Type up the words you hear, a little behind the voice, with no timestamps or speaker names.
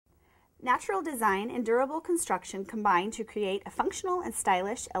Natural design and durable construction combine to create a functional and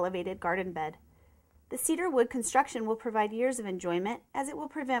stylish elevated garden bed. The cedar wood construction will provide years of enjoyment as it will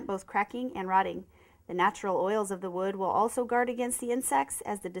prevent both cracking and rotting. The natural oils of the wood will also guard against the insects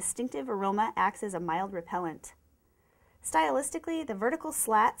as the distinctive aroma acts as a mild repellent. Stylistically, the vertical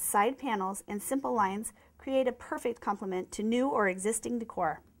slats, side panels, and simple lines create a perfect complement to new or existing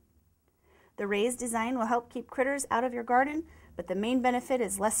decor. The raised design will help keep critters out of your garden, but the main benefit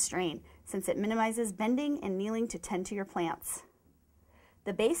is less strain since it minimizes bending and kneeling to tend to your plants.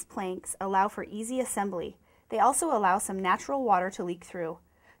 The base planks allow for easy assembly. They also allow some natural water to leak through.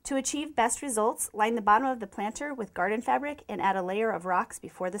 To achieve best results, line the bottom of the planter with garden fabric and add a layer of rocks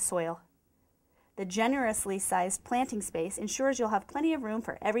before the soil. The generously sized planting space ensures you'll have plenty of room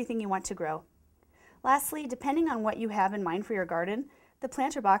for everything you want to grow. Lastly, depending on what you have in mind for your garden, the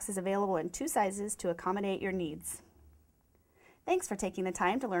planter box is available in 2 sizes to accommodate your needs. Thanks for taking the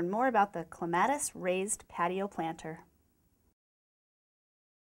time to learn more about the Clematis Raised Patio Planter.